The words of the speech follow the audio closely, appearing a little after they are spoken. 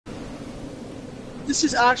This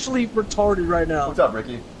is actually retarded right now. What's up,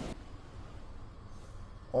 Ricky?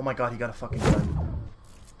 Oh my god, he got a fucking gun.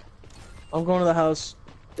 I'm going to the house,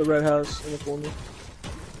 the red house in the corner.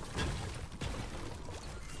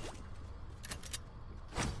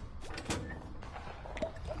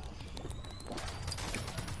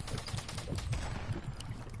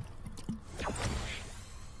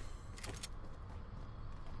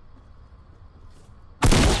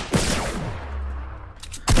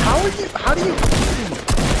 How do you?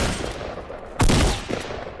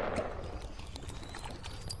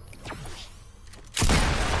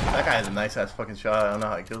 That guy has a nice ass fucking shot. I don't know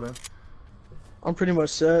how I killed him. I'm pretty much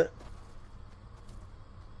set.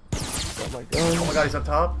 Got my gun. Oh my god, he's up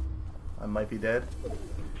top. I might be dead.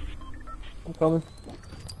 I'm coming.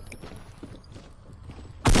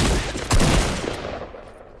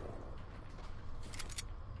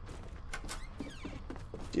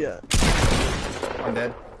 Yeah. I'm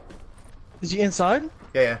dead. Is he inside?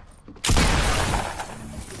 Yeah, yeah.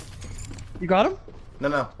 You got him?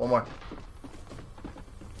 No, one more.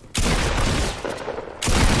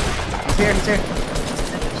 He's here, he's here.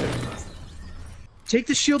 Take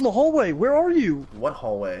the shield in the hallway. Where are you? What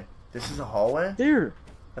hallway? This is a hallway? There.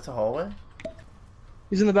 That's a hallway?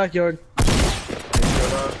 He's in the backyard.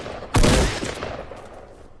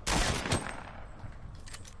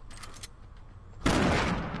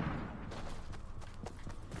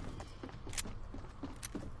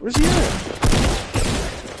 Where's he at?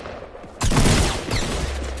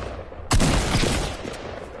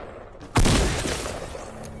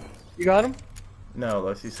 You got him? No,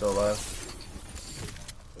 Los, he's still alive.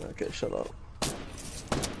 Okay, shut up.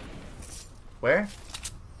 Where?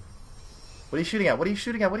 What are you shooting at? What are you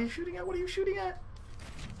shooting at? What are you shooting at? What are you shooting at?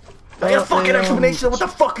 I got a fucking explanation of what the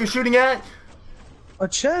fuck you're shooting at! A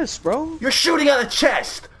chest, bro. You're shooting at a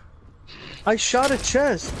chest! I shot a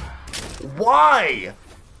chest. Why?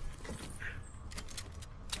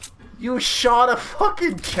 You shot a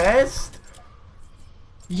fucking chest?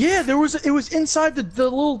 Yeah, it was inside the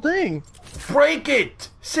little thing. Break it!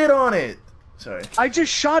 Sit on it! Sorry. I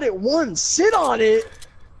just shot it once. Sit on it.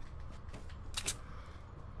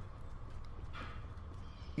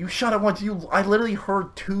 You shot it once. I literally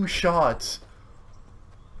heard 2 shots.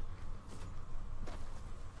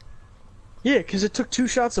 Yeah, because it took 2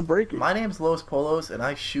 shots to break it. My name's LosPollos, and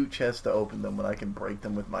I shoot chests to open them when I can break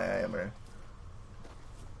them with my hammer.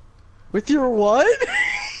 With your what?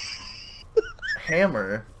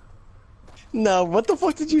 Hammer? No, what the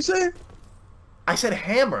fuck did you say? I said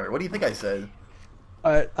hammer. What do you think I said?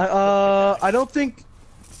 Alright, I don't think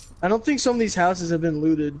some of these houses have been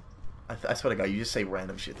looted. I swear to God, you just say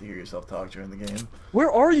random shit to hear yourself talk during the game.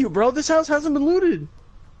 Where are you, bro? This house hasn't been looted.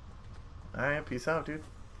 Alright, peace out, dude.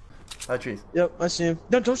 Hi, trees. Yep, I see him.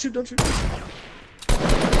 No, don't shoot, don't shoot.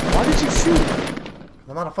 Why did you shoot?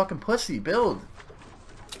 I'm not a fucking pussy. Build.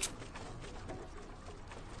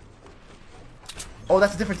 Oh,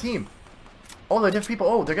 that's a different team. Oh, they're different people.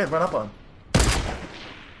 Oh, they're getting run up on.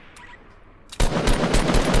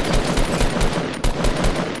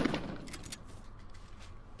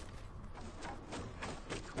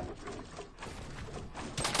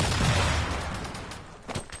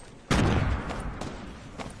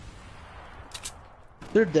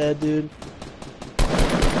 They're dead, dude.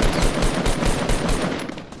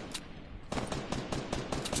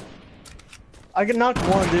 I can knock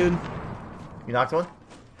one, dude. You knocked one?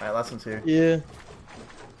 Alright, last one's here. Yeah.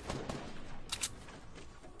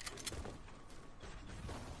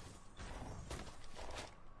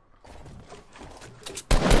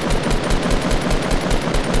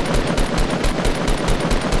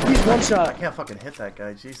 He's one shot. I can't fucking hit that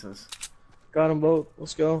guy, Jesus. Got them both.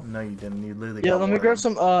 Let's go. No, you didn't. You literally Yeah, got let me grab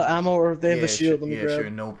some ammo, or if they have a shield, let me grab. Yeah, sure,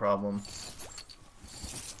 no problem.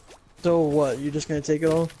 So what? You just gonna take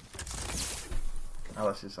it all? I'll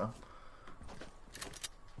let you some.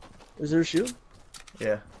 Is there a shield?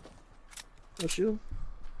 Yeah. What shield?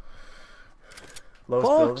 Lowest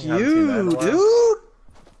Fuck building. Haven't seen that in a you, while. dude!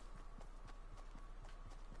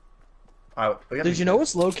 Alright, Did you know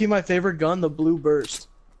what's low-key my favorite gun? The blue burst.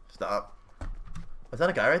 Stop. Was that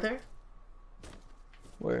a guy right there?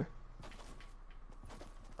 Where?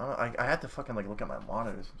 I had to fucking like look at my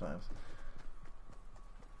monitor sometimes.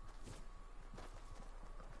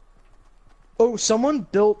 Oh, someone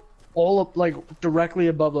built all up like directly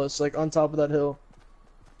above us, like on top of that hill.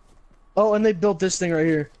 Oh, and they built this thing right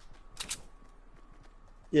here.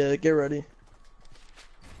 Yeah, get ready.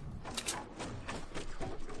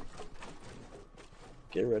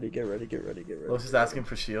 Get ready, get ready, get ready, get ready. Los is asking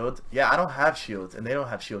for shields. Yeah, I don't have shields, and they don't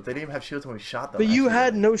have shields. They didn't even have shields when we shot them. But you actually.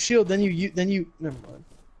 had no shield, then you never mind.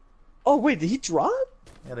 Oh wait, did he drop?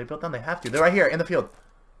 Yeah, they built down. They have to. They're right here in the field.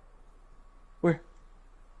 Where?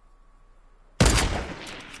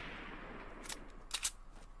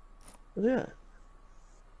 Where they at?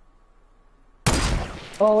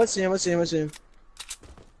 Oh, I see him. I see him. I see him.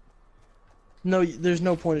 No, there's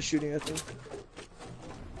no point of shooting, I think.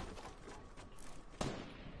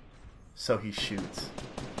 So he shoots.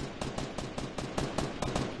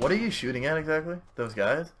 What are you shooting at exactly? Those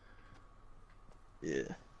guys? Yeah.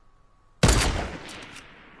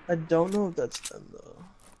 I don't know if that's them, though.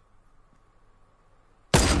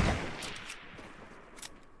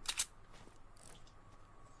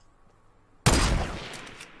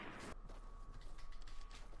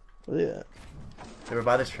 Where they at? They were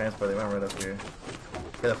by this transport. They went right up here.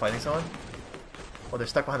 They're fighting someone? Oh, they're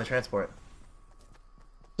stuck behind the transport.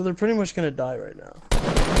 So they're pretty much gonna die right now.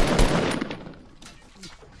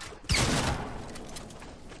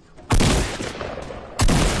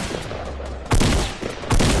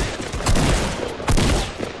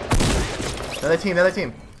 Another team, another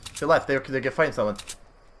team. To the left, they're fighting someone.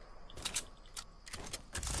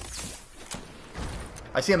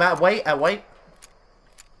 I see him at white, at white.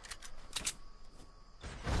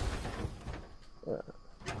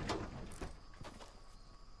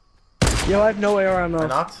 Yo, I have no AR ammo. I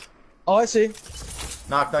knocked. Oh, I see.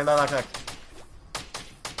 Knock, knock, knock, knock, knock.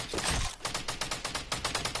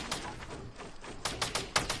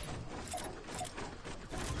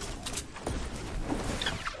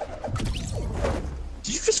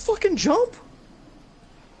 Did you just fucking jump?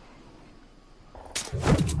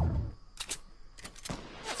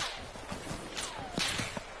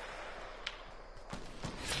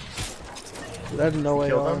 Dude, I have no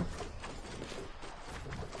Killed AR. him.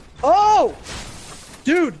 Oh!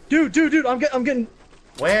 Dude, I'm getting.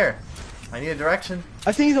 Where? I need a direction.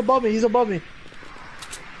 I think he's above me. He's above me.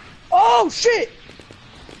 Oh shit!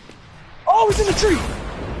 Oh, he's in the tree.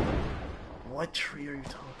 What tree are you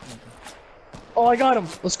talking about? Oh, I got him.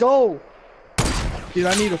 Let's go. Dude,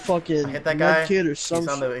 I need a fucking I hit that guy. med kit or some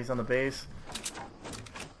shit. He's on the base.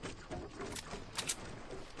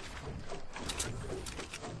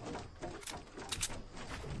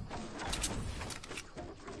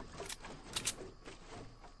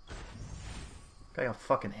 Got a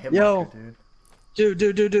fucking hit Yo. marker, dude.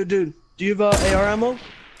 Dude. Do you have AR ammo?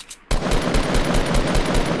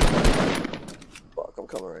 Fuck, I'm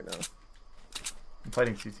coming right now. I'm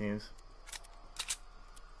fighting two teams.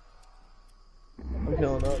 I'm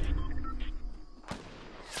killing up.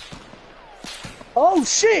 Oh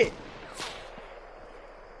shit!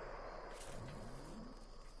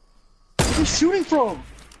 Where's he shooting from?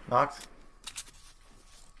 Knocked.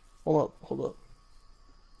 Hold up.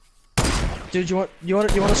 Dude, you want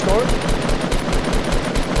to score?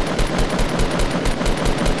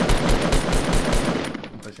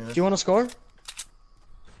 I'm pushing Do this. you want to score? To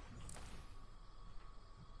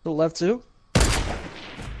the left too?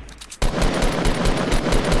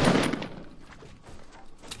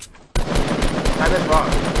 Behind this rock.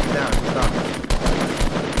 He's down. He's knocked.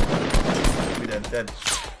 Be dead. Dead.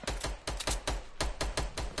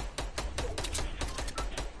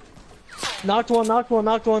 Knocked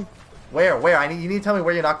one. Where? You need to tell me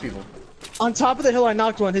where you knock people. On top of the hill, I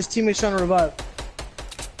knocked one. His teammate's trying to revive.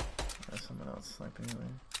 There's someone else sniping me.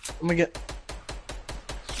 I'm gonna get.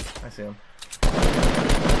 I see him.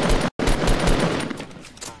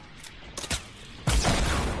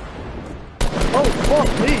 Oh, fuck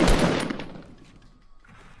me!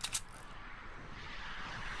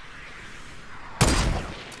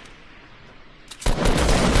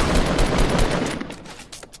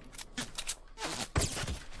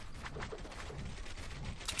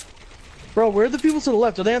 Bro, where are the people to the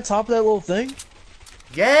left? Are they on top of that little thing?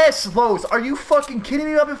 Yes, Los. Are you fucking kidding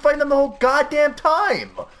me? I've been fighting them the whole goddamn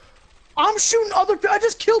time. I'm shooting other people. I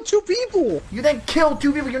just killed 2 people. You then killed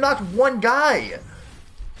 2 people. You're not one guy.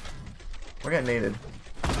 We're getting naded.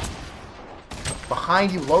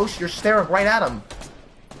 Behind you, Los. You're staring right at him.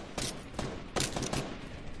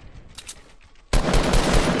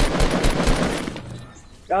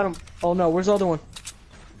 Got him. Oh no, where's the other one?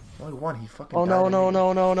 Only one. He fucking. Oh died no.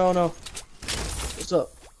 already. What's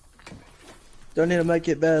up? Don't need to make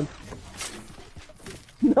it bad.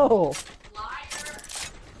 No.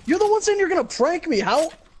 You're the one saying you're gonna prank me.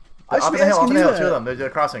 How? I Up should in be the hill. Up asking in the you hill. 2 of that. them. They're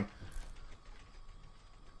crossing.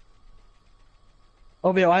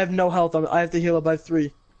 Oh, yo, I have no health. I have to heal up by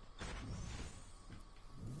 3.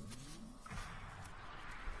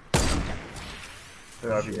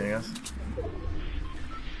 They're RPGing us.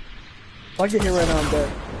 If I get here right now, I'm dead.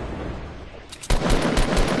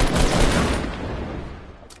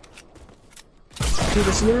 Dude,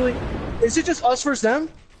 it's literally... Is it just us versus them?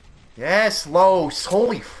 Yes, Los.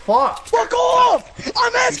 Holy fuck. Fuck off! I'm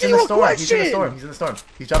He's asking in the you a storm. question! He's in the storm. He's in the storm.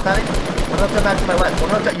 He's jumped at it. One of them jumped back to my left.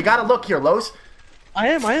 One of them. You gotta look here, Los. I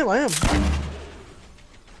am. I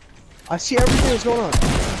see everything that's going on.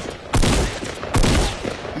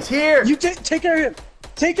 He's here. You take care of him.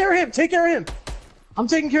 Take care of him. I'm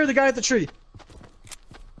taking care of the guy at the tree.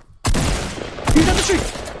 He's at the tree.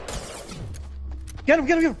 Get him.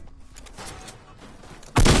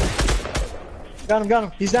 Got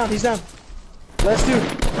him. He's down. Last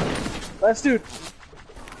dude.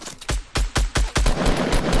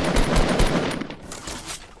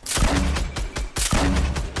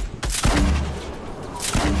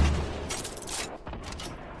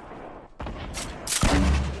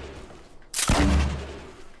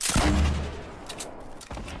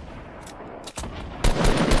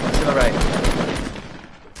 To the right.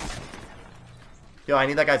 Yo, I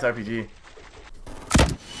need that guy's RPG.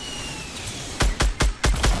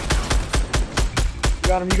 You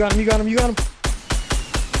got him.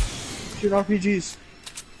 Shooting RPGs.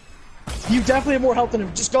 You definitely have more health than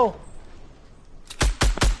him. Just go.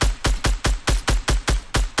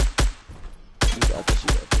 You got this.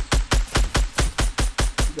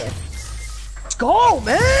 Let's go,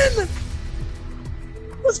 man!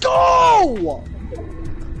 Let's go!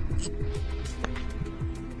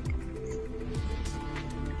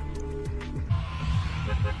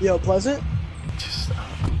 Yo, Pleasant? Just,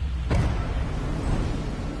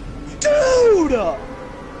 Dude!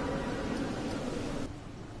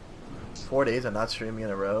 4 days I'm not streaming in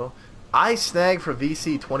a row. I snag for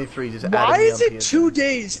VC23 just Why added me is on it PSN. 2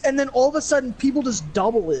 days and then all of a sudden people just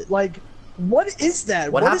double it? Like, what is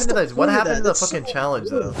that? What happened to the this? What point of happened to that? the That's fucking so challenge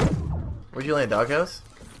weird. though? Where'd you land, doghouse?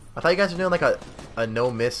 I thought you guys were doing like a no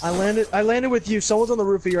miss. I landed with you. Someone's on the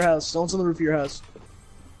roof of your house.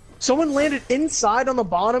 Someone landed inside on the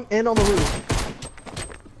bottom and on the roof.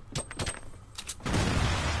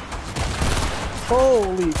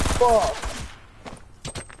 Holy fuck.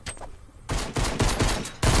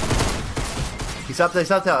 He's up there,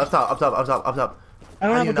 up top. I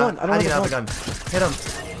don't have a gun. How do you not have a gun? Hit him.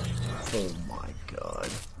 Oh my god.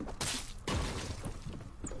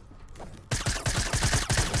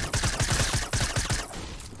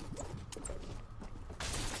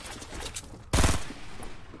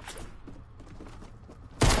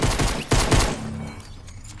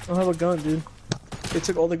 I don't have a gun, dude. They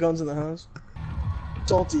took all the guns in the house.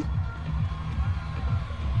 Salty.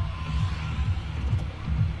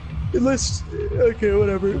 Unless, okay,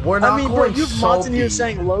 whatever. We're not I mean, bro, going you have mods in here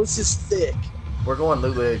salty. saying Los is thick. We're going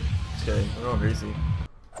loot leg. Just kidding. We're going greasy.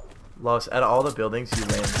 Los, out of all the buildings, you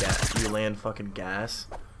land gas. You land fucking gas.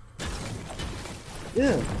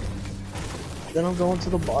 Yeah. Then I'm going to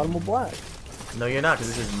the bottom of black. No, you're not,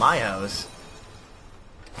 because this is my house.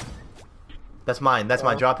 That's mine. That's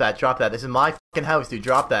mine. Drop that. Drop that. This is my fucking house, dude.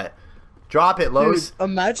 Drop that. Drop it, Los. Dude,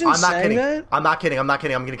 imagine I'm not saying kidding. that. I'm not kidding. I'm not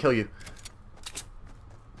kidding. I'm gonna kill you.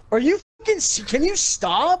 Are you fucking? Can you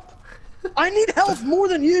stop? I need help more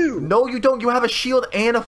than you. No, you don't. You have a shield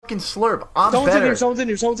and a fucking slurp. I'm Someone's better. in here.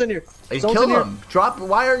 Someone's in here. Hey, Someone's kill in here. him. Drop.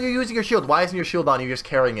 Why are you using your shield? Why isn't your shield on? You're just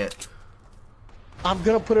carrying it. I'm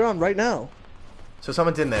gonna put it on right now. So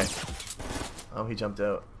someone's in there. Oh, he jumped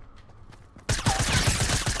out.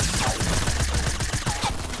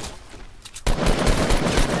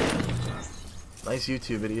 Nice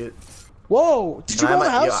YouTube, idiot. Whoa! Did you go in the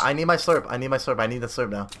house? Yeah, I need my slurp. I need my slurp. I need the slurp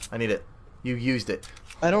now. I need it. You used it.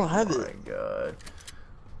 I don't have Oh it. my god.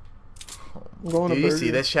 I'm going Do to you burger.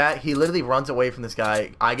 see this chat? He literally runs away from this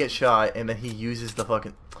guy. I get shot, and then he uses the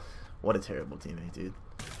fucking... What a terrible teammate, dude.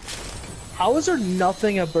 How is there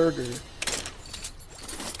nothing at burger?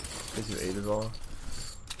 Because you ate it all.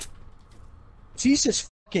 Jesus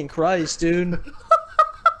fucking Christ, dude.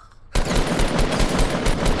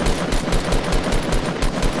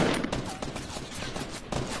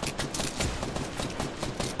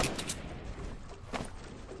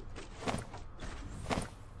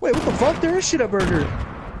 Wait, what the fuck? There is shit at burger.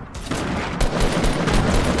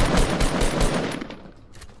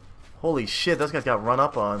 Holy shit, those guys got run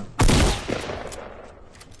up on.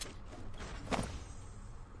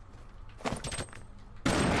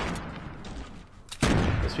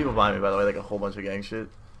 There's people behind me, by the way, like a whole bunch of gang shit.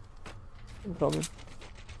 I'm coming.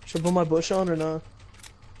 Should I put my bush on or not?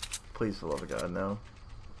 Please, for the love of God, no.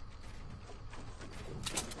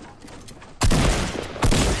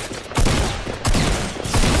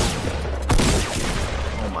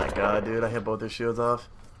 Oh my god, dude, I hit both their shields off.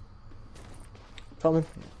 Coming.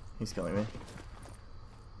 He's killing me.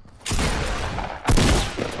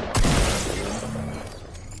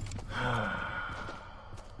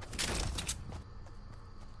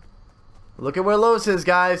 Look at where Los is,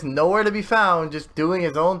 guys. Nowhere to be found. Just doing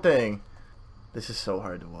his own thing. This is so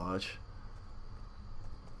hard to watch.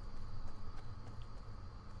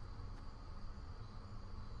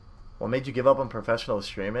 What made you give up on professional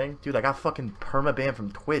streaming? Dude, I got fucking perma-banned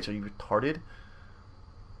from Twitch. Are you retarded?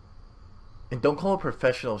 And don't call it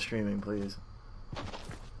professional streaming, please.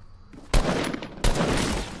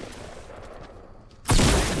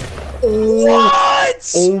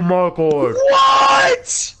 What? Oh my god.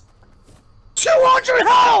 What? 200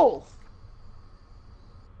 health!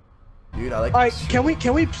 Dude, I like. Alright,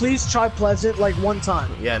 can we please try Pleasant like one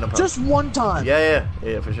time? Yeah, no problem. Just one time. Yeah,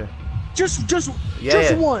 for sure. Just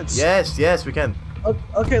Yeah. once. Yes, we can.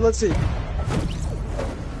 Okay, let's see.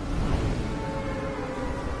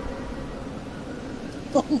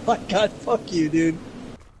 Oh my god, fuck you, dude.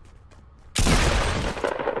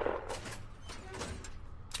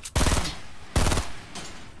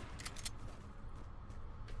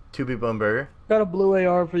 Two people in burger. Got a blue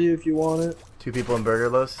AR for you if you want it. Two people in burger,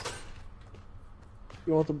 Los.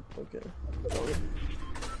 You want the... okay.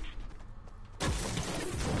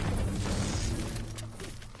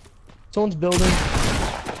 Someone's building.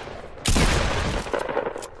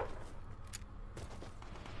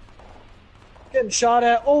 Getting shot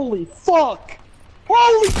at. Holy fuck!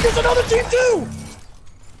 Holy, there's another team too!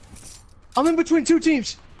 I'm in between two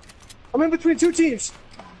teams.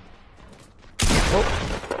 Oh.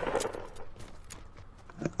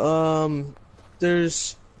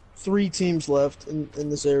 There's 3 teams left in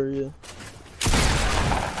this area.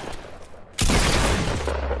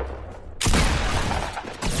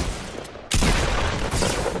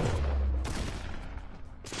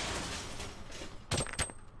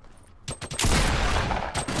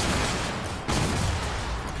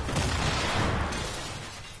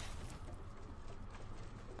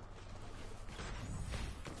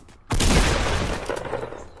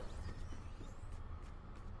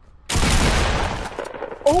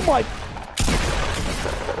 Oh my...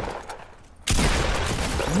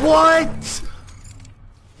 What?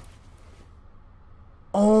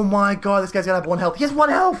 Oh my god, this guy's gonna have 1 health. He has 1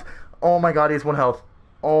 health! Oh my god, he has 1 health.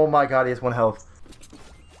 Oh my god, he has 1 health.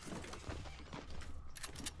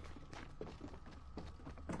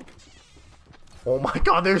 Oh my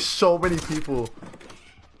god, there's so many people.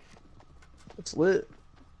 It's lit.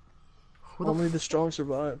 Who Only the strong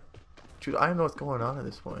survive. Dude, I don't know what's going on at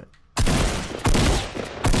this point.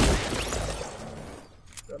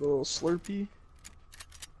 Got a little Slurpee.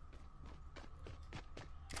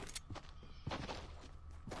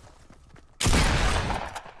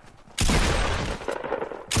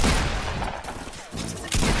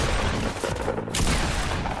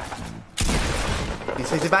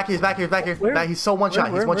 He's back here. Where? Back, he's so one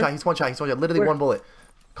shot. He's one shot. Literally Where? 1 bullet.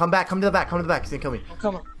 Come to the back. He's gonna kill me. I'm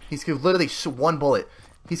coming. He's literally 1 bullet.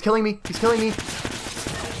 He's killing me.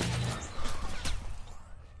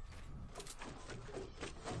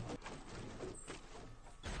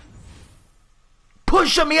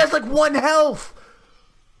 Push him. He has like 1 health.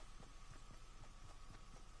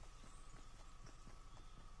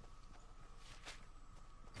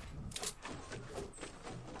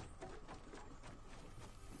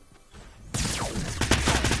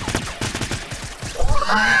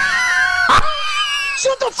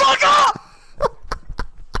 Shut the fuck up!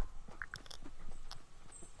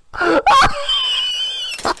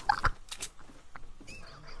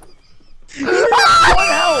 He didn't have 1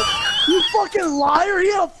 health! You fucking liar!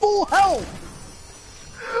 He had a full health!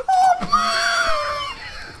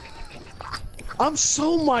 I'm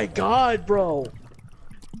so my god, bro.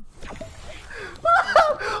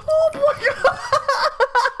 Oh my god!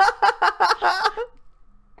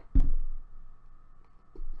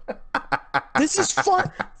 This is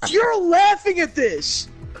fun. You're laughing at this.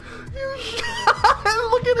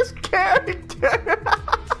 Look at his character.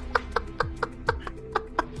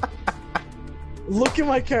 Look at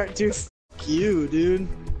my character, dude. F you, dude.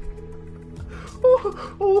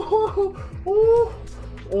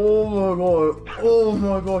 Oh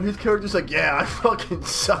my god, his character's like, yeah, I fucking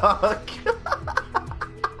suck.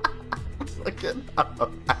 Look at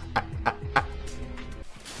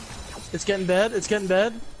It's getting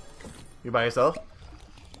bad. You by yourself?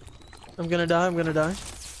 I'm gonna die.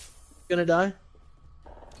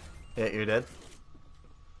 Yeah, you're dead.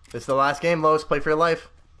 This is the last game, Los. Play for your life.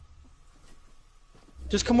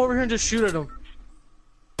 Just come over here and just shoot at him.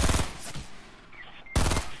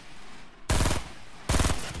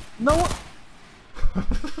 No.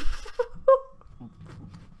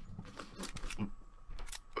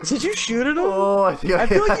 Did you shoot at him? Oh, I think I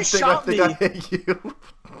feel like you shot me. I hit you.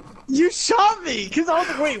 You shot me, cause I was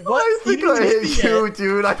like, wait, what? I think You I didn't hit me you, yet.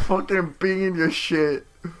 dude. I fucking binging your shit.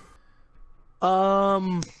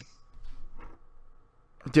 Um,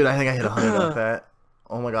 Dude, I think I hit 100 off that.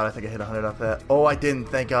 Oh my god, I think I hit 100 off that. Oh, I didn't.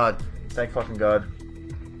 Thank God. Thank fucking God.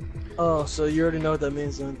 oh, so you already know what that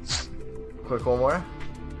means then. Quick, one more.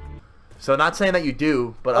 So, not saying that you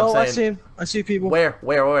do, but I'm Oh, saying. I see him. I see people. Where?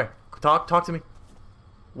 Talk to me.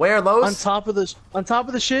 Where, Los? On top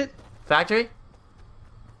of the shit. Factory?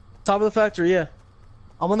 Top of the factory, yeah.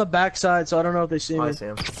 I'm on the back side, so I don't know if they see me. I see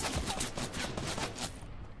him.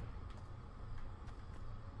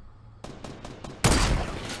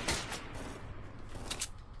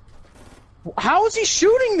 How is he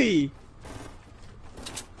shooting me?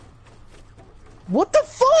 What the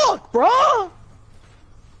fuck, bro? How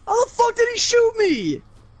the fuck did he shoot me?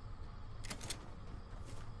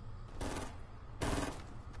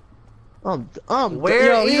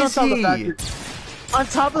 Where he's is on top of the he? factory. On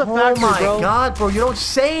top of the Oh factory, my bro. god, bro, you don't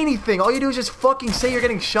say anything. All you do is just fucking say you're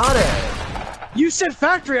getting shot at. You said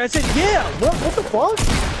factory, I said yeah. What the fuck?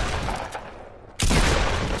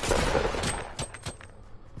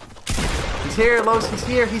 He's here, Los. He's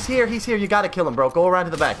here. You gotta kill him, bro. Go around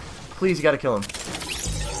to the back. Please, you gotta kill him.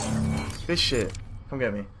 Good shit. Come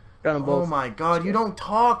get me. Got them both. Oh my god, you don't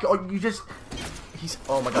talk. Oh, you just... He's...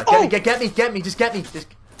 Oh my god. Oh! Get me. Just get me.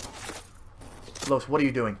 Los, what are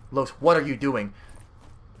you doing? Los, what are you doing?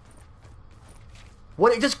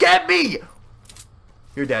 Just get me!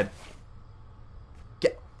 You're dead.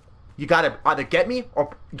 You gotta either get me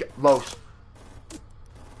or... Los.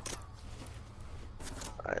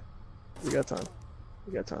 Alright. We got time.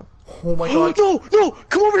 Oh my god. No!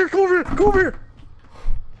 Come over here!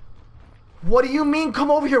 What do you mean, come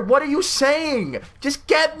over here? What are you saying? Just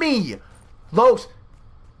get me! Los,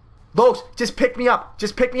 just pick me up.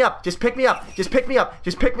 Just pick me up.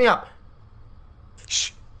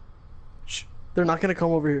 Shh. They're not gonna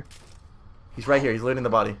come over here. He's right here. He's looting the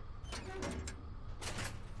body.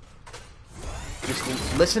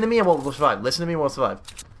 Just listen to me and we'll survive.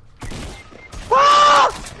 Ah!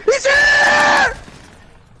 He's here!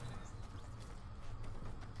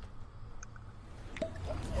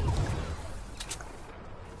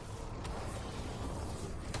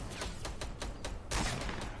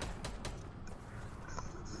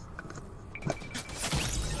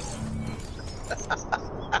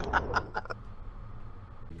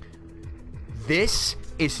 This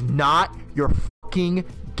is not your fucking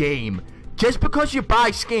game. Just because you buy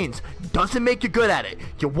skins doesn't make you good at it.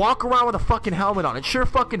 You walk around with a fucking helmet on. It sure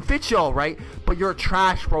fucking fits you alright, but you're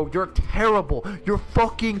trash, bro. You're terrible. You're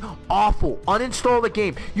fucking awful. Uninstall the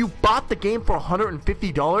game. You bought the game for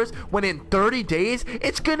 $150 when in 30 days,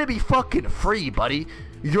 it's gonna be fucking free, buddy.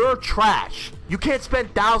 You're trash. You can't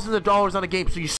spend thousands of dollars on a game, so you